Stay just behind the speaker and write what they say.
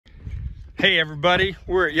Hey everybody,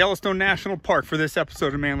 we're at Yellowstone National Park for this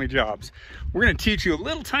episode of Manly Jobs. We're going to teach you a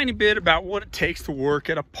little tiny bit about what it takes to work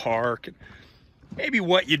at a park, and maybe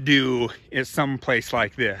what you do at some place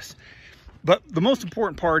like this. But the most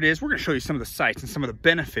important part is we're going to show you some of the sights and some of the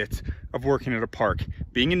benefits of working at a park.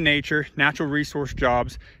 Being in nature, natural resource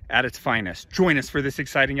jobs at its finest. Join us for this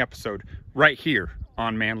exciting episode right here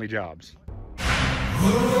on Manly Jobs.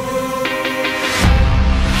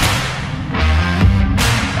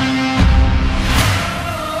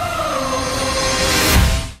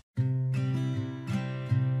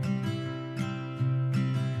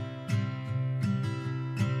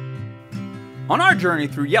 On our journey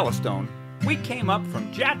through Yellowstone, we came up from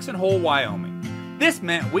Jackson Hole, Wyoming. This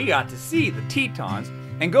meant we got to see the Tetons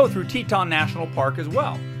and go through Teton National Park as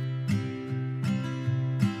well.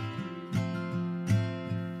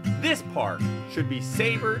 This park should be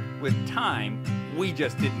savored with time we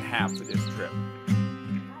just didn't have for this trip.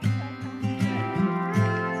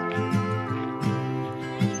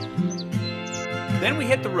 Then we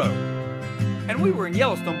hit the road, and we were in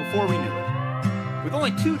Yellowstone before we knew it. With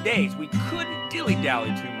only 2 days, we couldn't dilly-dally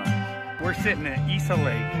too much. We're sitting at Isa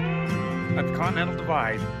Lake at the Continental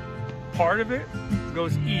Divide. Part of it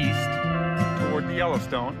goes east toward the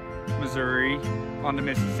Yellowstone, Missouri, onto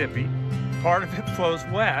Mississippi. Part of it flows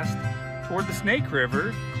west toward the Snake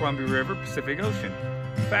River, Columbia River, Pacific Ocean.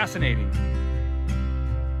 Fascinating.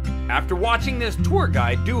 After watching this tour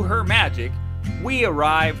guide do her magic, we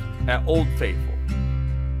arrived at Old Faithful.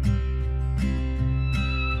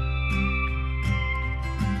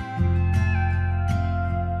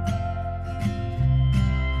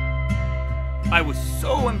 I was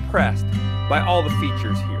so impressed by all the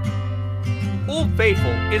features here. Old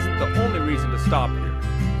Faithful isn't the only reason to stop here.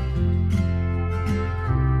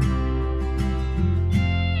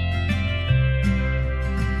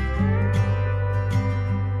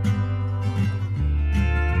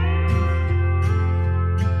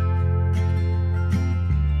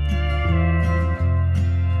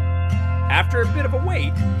 After a bit of a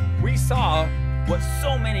wait, we saw what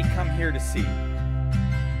so many come here to see.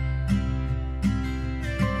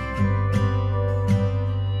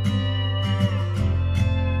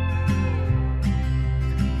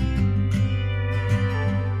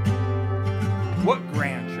 What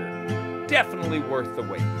grandeur. Definitely worth the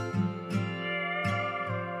wait.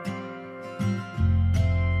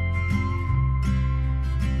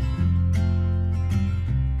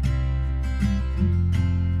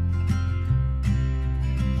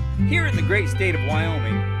 Here in the great state of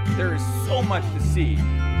Wyoming, there is so much to see.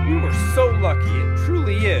 We were so lucky. It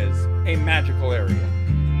truly is a magical area.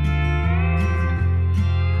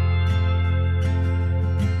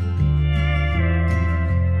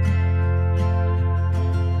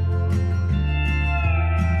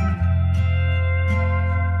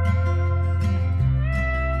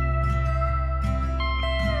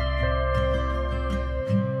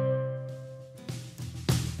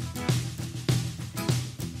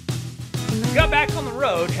 Got back on the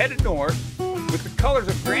road, headed north, with the colors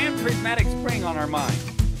of Grand Prismatic Spring on our mind.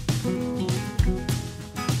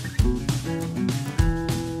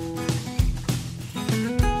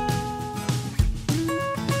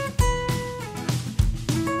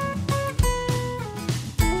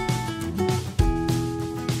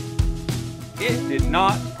 It did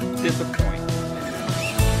not disappoint.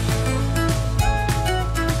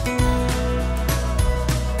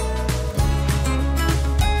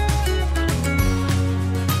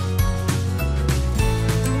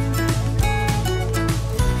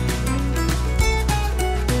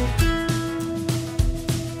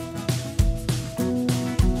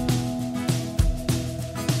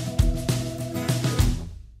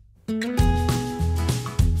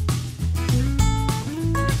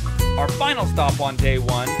 Our final stop on day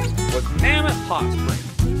one was Mammoth Hot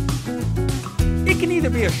Springs. It can either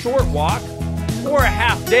be a short walk or a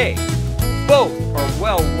half day. Both are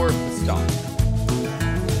well worth the stop.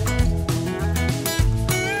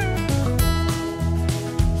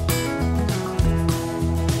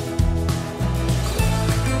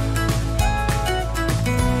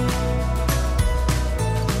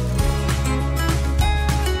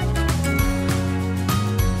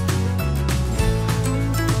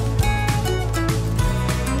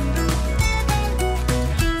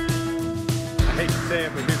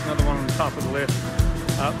 But here's another one on the top of the list.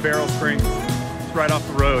 Barrel Springs. It's right off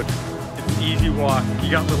the road. It's an easy walk.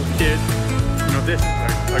 You got little kids. You know, this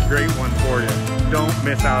is a great one for you. Don't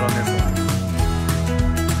miss out on this one.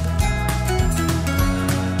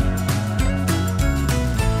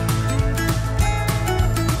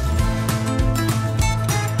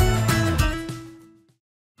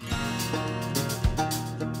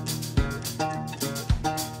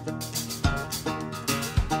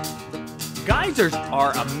 Geysers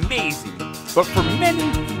are amazing, but for many,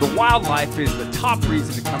 the wildlife is the top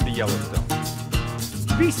reason to come to Yellowstone.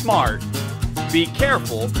 Be smart, be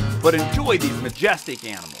careful, but enjoy these majestic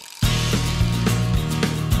animals.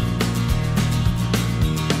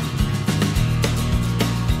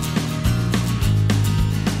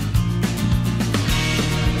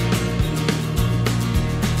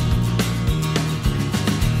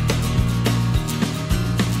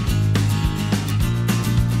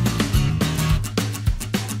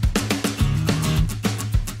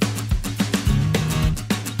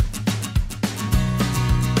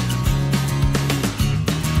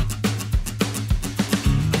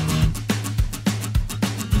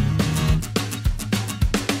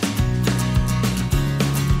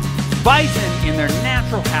 Bison in their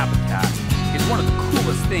natural habitat is one of the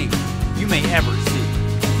coolest things you may ever see.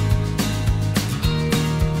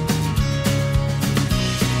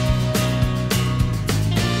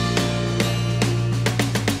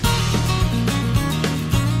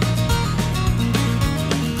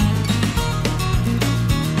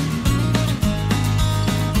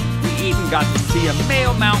 We even got to see a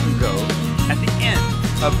male mountain goat at the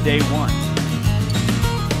end of day one.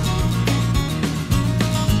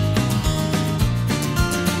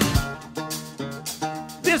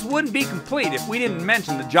 This wouldn't be complete if we didn't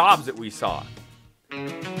mention the jobs that we saw.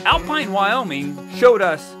 Alpine Wyoming showed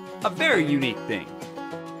us a very unique thing.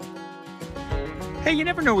 Hey, you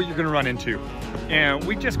never know what you're gonna run into. And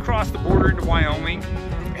we just crossed the border into Wyoming,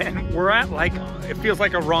 and we're at it feels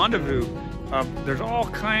like a rendezvous. There's all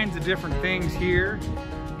kinds of different things here,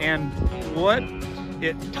 and what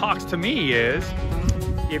it talks to me is,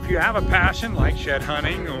 if you have a passion like shed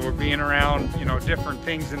hunting or being around, different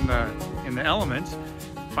things in the elements,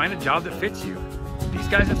 find a job that fits you. These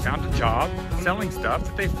guys have found a job selling stuff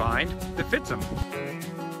that they find that fits them.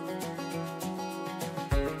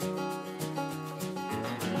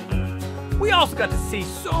 We also got to see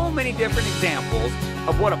so many different examples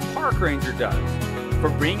of what a park ranger does.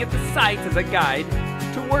 From being at the sites as a guide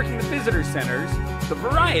to working the visitor centers, the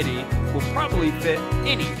variety will probably fit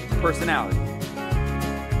any personality.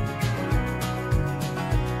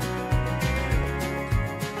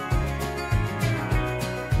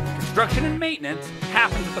 Construction and maintenance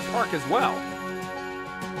happens at the park as well.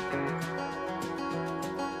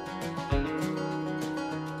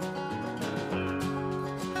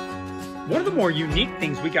 One of the more unique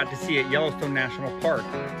things we got to see at Yellowstone National Park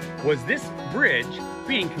was this bridge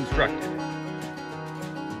being constructed.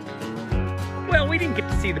 Well, we didn't get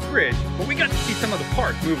to see the bridge, but we got to see some of the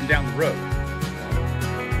park moving down the road.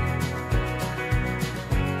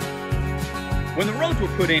 When the roads were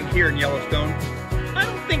put in here in Yellowstone, I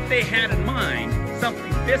don't think they had in mind something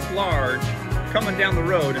this large coming down the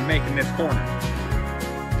road and making this corner.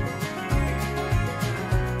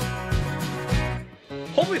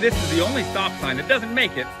 Hopefully this is the only stop sign that doesn't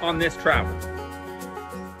make it on this travel.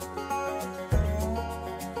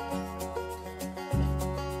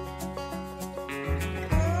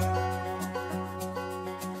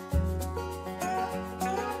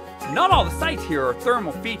 Not all the sites here are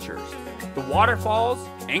thermal features. The waterfalls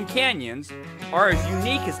and canyons are as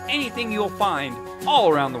unique as anything you'll find all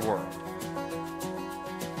around the world.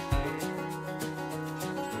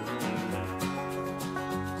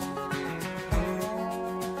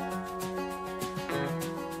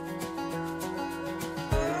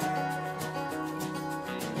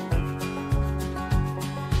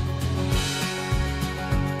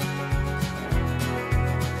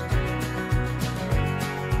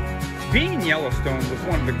 Being in Yellowstone was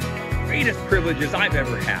one of the greatest privileges I've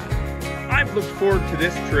ever had. I've looked forward to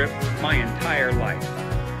this trip my entire life.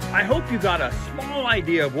 I hope you got a small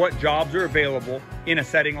idea of what jobs are available in a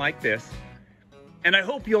setting like this, and I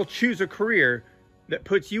hope you'll choose a career that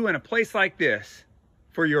puts you in a place like this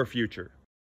for your future.